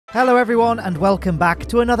Hello everyone and welcome back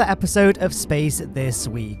to another episode of Space This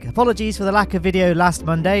Week. Apologies for the lack of video last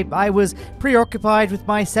Monday. I was preoccupied with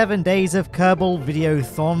my 7 days of Kerbal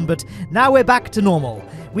video-thon, but now we're back to normal.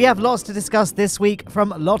 We have lots to discuss this week,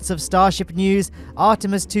 from lots of Starship news,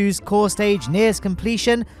 Artemis 2's core stage nears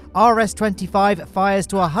completion, RS-25 fires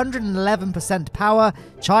to 111% power,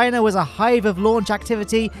 China was a hive of launch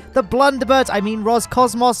activity, the Blunderbird,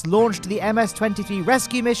 Roscosmos, launched the MS-23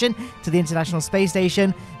 rescue mission to the International Space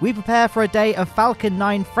Station, we prepare for a day of Falcon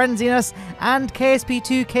 9 frenziness, and KSP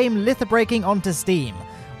 2 came lithobraking onto Steam.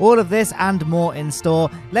 All of this and more in store.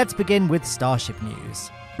 Let's begin with Starship news.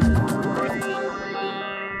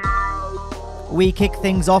 We kick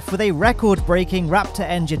things off with a record-breaking Raptor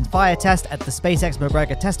engine fire test at the SpaceX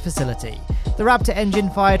McGregor test facility. The Raptor engine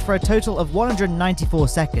fired for a total of 194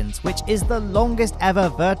 seconds, which is the longest ever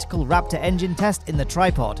vertical Raptor engine test in the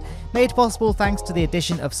tripod, made possible thanks to the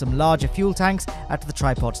addition of some larger fuel tanks at the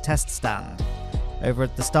tripod test stand. Over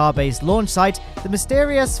at the Starbase launch site, the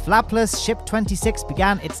mysterious, flapless Ship 26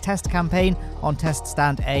 began its test campaign on Test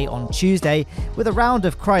Stand A on Tuesday with a round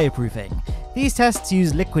of cryoproofing. These tests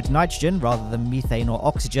use liquid nitrogen rather than methane or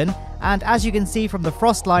oxygen, and as you can see from the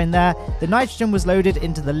frost line there, the nitrogen was loaded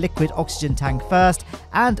into the liquid oxygen tank first,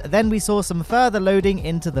 and then we saw some further loading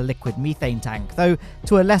into the liquid methane tank, though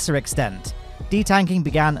to a lesser extent. Detanking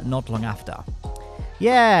began not long after.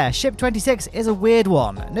 Yeah, Ship 26 is a weird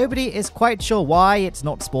one. Nobody is quite sure why it's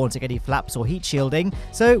not sporting any flaps or heat shielding,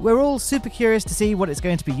 so we're all super curious to see what it's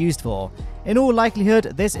going to be used for. In all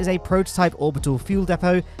likelihood, this is a prototype orbital fuel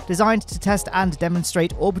depot designed to test and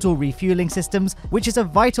demonstrate orbital refueling systems, which is a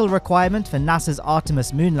vital requirement for NASA's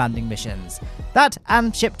Artemis moon landing missions. That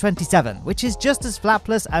and Ship 27, which is just as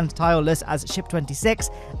flapless and tireless as Ship 26,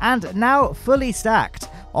 and now fully stacked.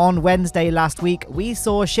 On Wednesday last week, we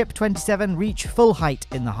saw Ship 27 reach full height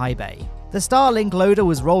in the high bay. The Starlink loader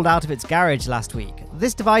was rolled out of its garage last week.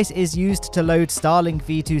 This device is used to load Starlink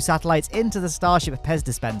V2 satellites into the Starship PEZ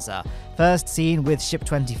dispenser, first seen with Ship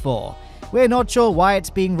 24. We're not sure why it's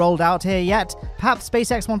being rolled out here yet. Perhaps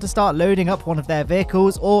SpaceX want to start loading up one of their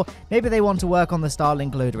vehicles, or maybe they want to work on the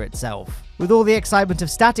Starlink loader itself. With all the excitement of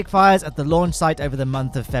static fires at the launch site over the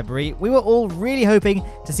month of February, we were all really hoping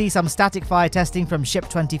to see some static fire testing from Ship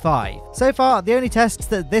 25. So far, the only tests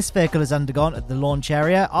that this vehicle has undergone at the launch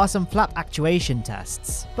area are some flap actuation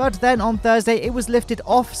tests. But then on Thursday, it was lifted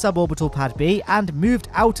off suborbital pad B and moved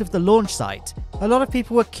out of the launch site. A lot of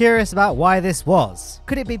people were curious about why this was.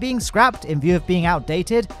 Could it be being scrapped in view of being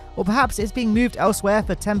outdated? Or perhaps it's being moved elsewhere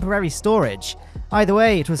for temporary storage? Either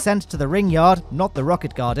way, it was sent to the Ring Yard, not the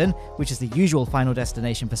Rocket Garden, which is the usual final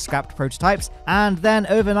destination for scrapped prototypes, and then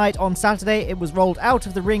overnight on Saturday it was rolled out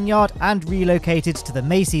of the Ring Yard and relocated to the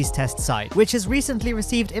Macy's test site, which has recently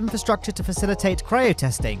received infrastructure to facilitate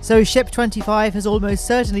cryo-testing, so Ship 25 has almost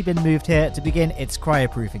certainly been moved here to begin its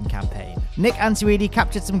cryoproofing campaign. Nick Ansuidi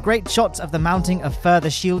captured some great shots of the mounting of further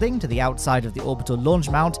shielding to the outside of the orbital launch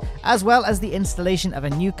mount, as well as the installation of a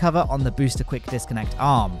new cover on the booster quick disconnect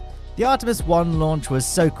arm. The Artemis 1 launch was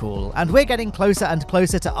so cool, and we're getting closer and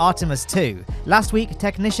closer to Artemis 2. Last week,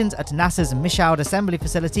 technicians at NASA's Michoud Assembly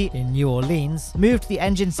Facility in New Orleans moved the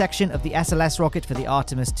engine section of the SLS rocket for the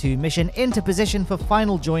Artemis 2 mission into position for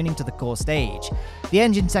final joining to the core stage. The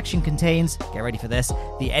engine section contains, get ready for this,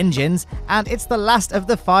 the engines, and it's the last of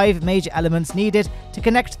the 5 major elements needed to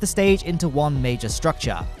connect the stage into one major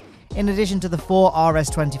structure. In addition to the 4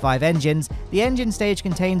 RS-25 engines, the engine stage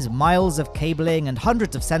contains miles of cabling and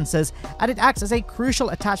hundreds of sensors, and it acts as a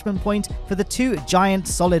crucial attachment point for the 2 giant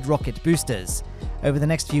solid rocket boosters. Over the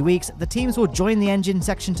next few weeks, the teams will join the engine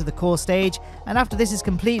section to the core stage, and after this is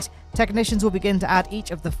complete, technicians will begin to add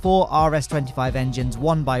each of the 4 RS-25 engines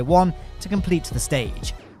one by one to complete the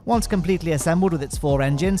stage. Once completely assembled with its 4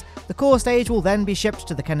 engines, the core stage will then be shipped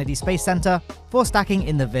to the Kennedy Space Center for stacking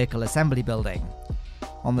in the Vehicle Assembly Building.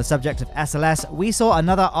 On the subject of SLS, we saw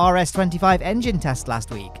another RS-25 engine test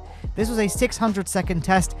last week. This was a 600-second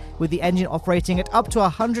test with the engine operating at up to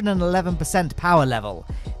 111% power level.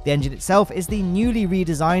 The engine itself is the newly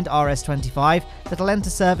redesigned RS-25 that'll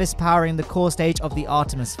enter service powering the core stage of the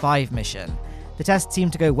Artemis 5 mission. The test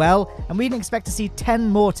seemed to go well, and we can expect to see 10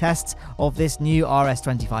 more tests of this new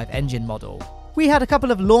RS-25 engine model. We had a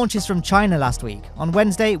couple of launches from China last week. On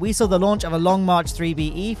Wednesday, we saw the launch of a Long March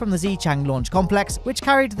 3BE from the Xichang Launch Complex, which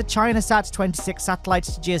carried the ChinaSat 26 satellite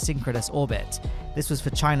to geosynchronous orbit. This was for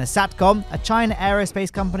China Satcom, a China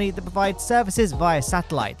aerospace company that provides services via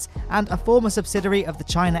satellites, and a former subsidiary of the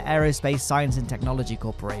China Aerospace Science and Technology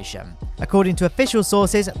Corporation. According to official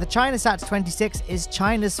sources, the ChinaSat 26 is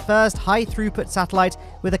China's first high-throughput satellite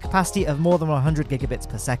with a capacity of more than 100 gigabits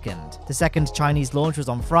per second. The second Chinese launch was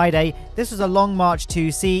on Friday. This was a Long March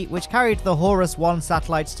 2C, which carried the Horus 1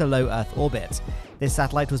 satellites to low Earth orbit. This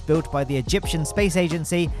satellite was built by the Egyptian Space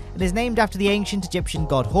Agency and is named after the ancient Egyptian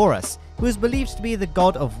god Horus, who is believed to be the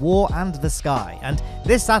god of war and the sky, and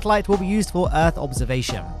this satellite will be used for Earth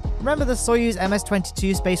observation. Remember the Soyuz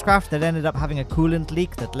MS-22 spacecraft that ended up having a coolant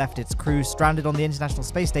leak that left its crew stranded on the International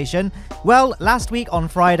Space Station? Well, last week on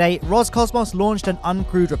Friday, Roscosmos launched an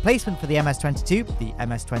uncrewed replacement for the MS-22, the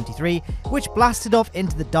MS-23, which blasted off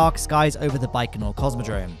into the dark skies over the Baikonur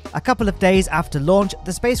Cosmodrome. A couple of days after launch,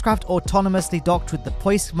 the spacecraft autonomously docked with the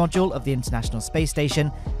Poisk module of the International Space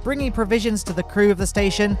Station, bringing provisions to the crew of the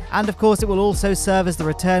station, and of course it will also serve as the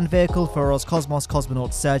return vehicle for Roscosmos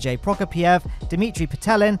cosmonauts Sergei Prokopyev, Dmitry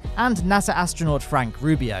Petelin, and NASA astronaut Frank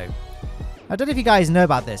Rubio. I don't know if you guys know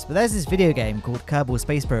about this, but there's this video game called Kerbal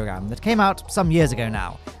Space Program that came out some years ago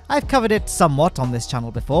now. I've covered it somewhat on this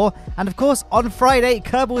channel before, and of course on Friday,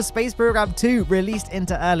 Kerbal Space Program 2 released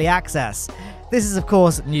into early access. This is of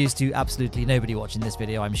course news to absolutely nobody watching this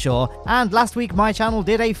video, I'm sure, and last week my channel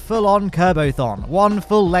did a full-on Kerbo-thon, one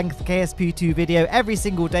full-length KSP2 video every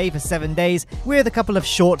single day for 7 days, with a couple of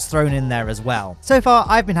shorts thrown in there as well. So far,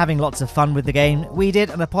 I've been having lots of fun with the game. We did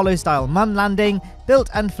an Apollo-style moon landing, built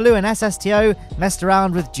and flew an SSTO, messed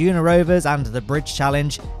around with Juno rovers and the Bridge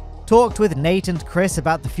Challenge, talked with Nate and Chris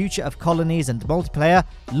about the future of colonies and multiplayer,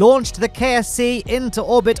 launched the KSC into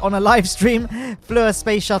orbit on a live stream, flew a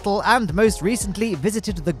space shuttle, and most recently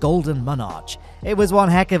visited the Golden Monarch. It was one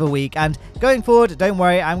heck of a week, and going forward, don't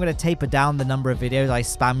worry, I'm going to taper down the number of videos I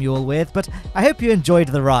spam you all with, but I hope you enjoyed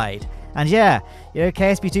the ride. And yeah,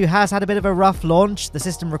 KSP2 has had a bit of a rough launch. The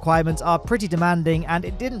system requirements are pretty demanding, and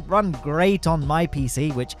it didn't run great on my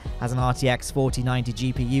PC, which has an RTX 4090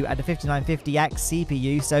 GPU and a 5950X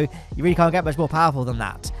CPU, so you really can't get much more powerful than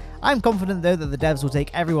that. I'm confident though that the devs will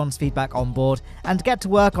take everyone's feedback on board and get to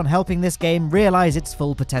work on helping this game realize its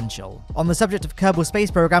full potential. On the subject of Kerbal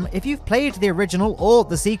Space Program, if you've played the original or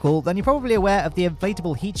the sequel, then you're probably aware of the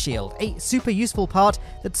inflatable heat shield, a super useful part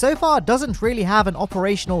that so far doesn't really have an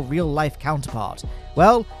operational real-life counterpart.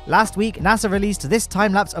 Well, last week NASA released this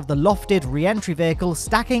time-lapse of the lofted re-entry vehicle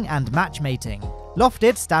stacking and matchmating.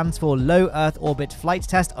 LOFTED stands for Low Earth Orbit Flight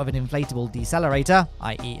Test of an Inflatable Decelerator,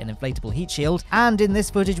 i.e. an inflatable heat shield, and in this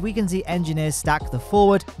footage we can see engineers stack the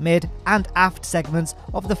forward, mid, and aft segments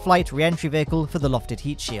of the flight re-entry vehicle for the lofted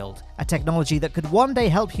heat shield, a technology that could one day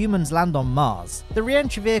help humans land on Mars. The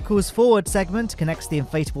re-entry vehicle's forward segment connects the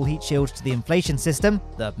inflatable heat shield to the inflation system,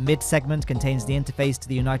 the mid segment contains the interface to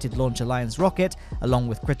the United Launch Alliance rocket, along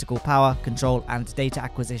with critical power, control, and data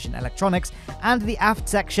acquisition electronics, and the aft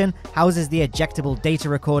section houses the ejectable data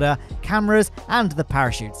recorder, cameras, and the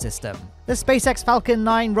parachute system. The SpaceX Falcon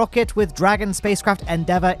 9 rocket with Dragon spacecraft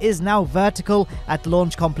Endeavour is now vertical at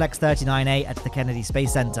Launch Complex 39A at the Kennedy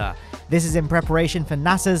Space Center. This is in preparation for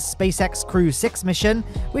NASA's SpaceX Crew 6 mission,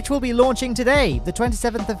 which will be launching today, the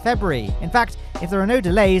 27th of February. In fact, if there are no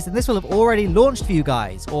delays, then this will have already launched for you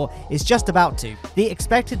guys, or is just about to. The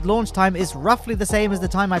expected launch time is roughly the same as the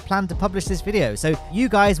time I plan to publish this video, so you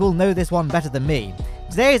guys will know this one better than me.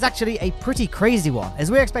 Today is actually a pretty crazy one,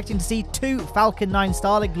 as we're expecting to see 2 Falcon 9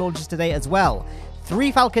 Starlink launches today as well.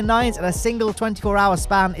 3 Falcon 9s in a single 24-hour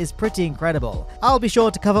span is pretty incredible. I'll be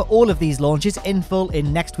sure to cover all of these launches in full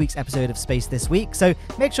in next week's episode of Space This Week, so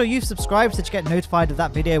make sure you've subscribed so that you get notified of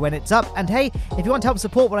that video when it's up. And hey, if you want to help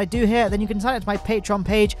support what I do here, then you can sign up to my Patreon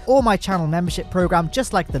page or my channel membership program,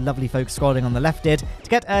 just like the lovely folks scrolling on the left did, to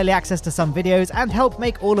get early access to some videos and help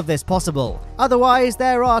make all of this possible. Otherwise,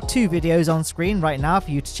 there are 2 videos on screen right now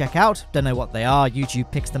for you to check out. Don't know what they are,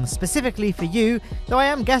 YouTube picks them specifically for you, though I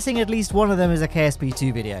am guessing at least one of them is a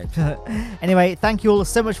KSP2 video. Anyway, thank you all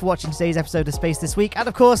so much for watching today's episode of Space This Week, and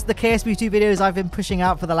of course the KSP2 videos I've been pushing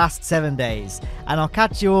out for the last 7 days. And I'll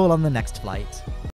catch you all on the next flight.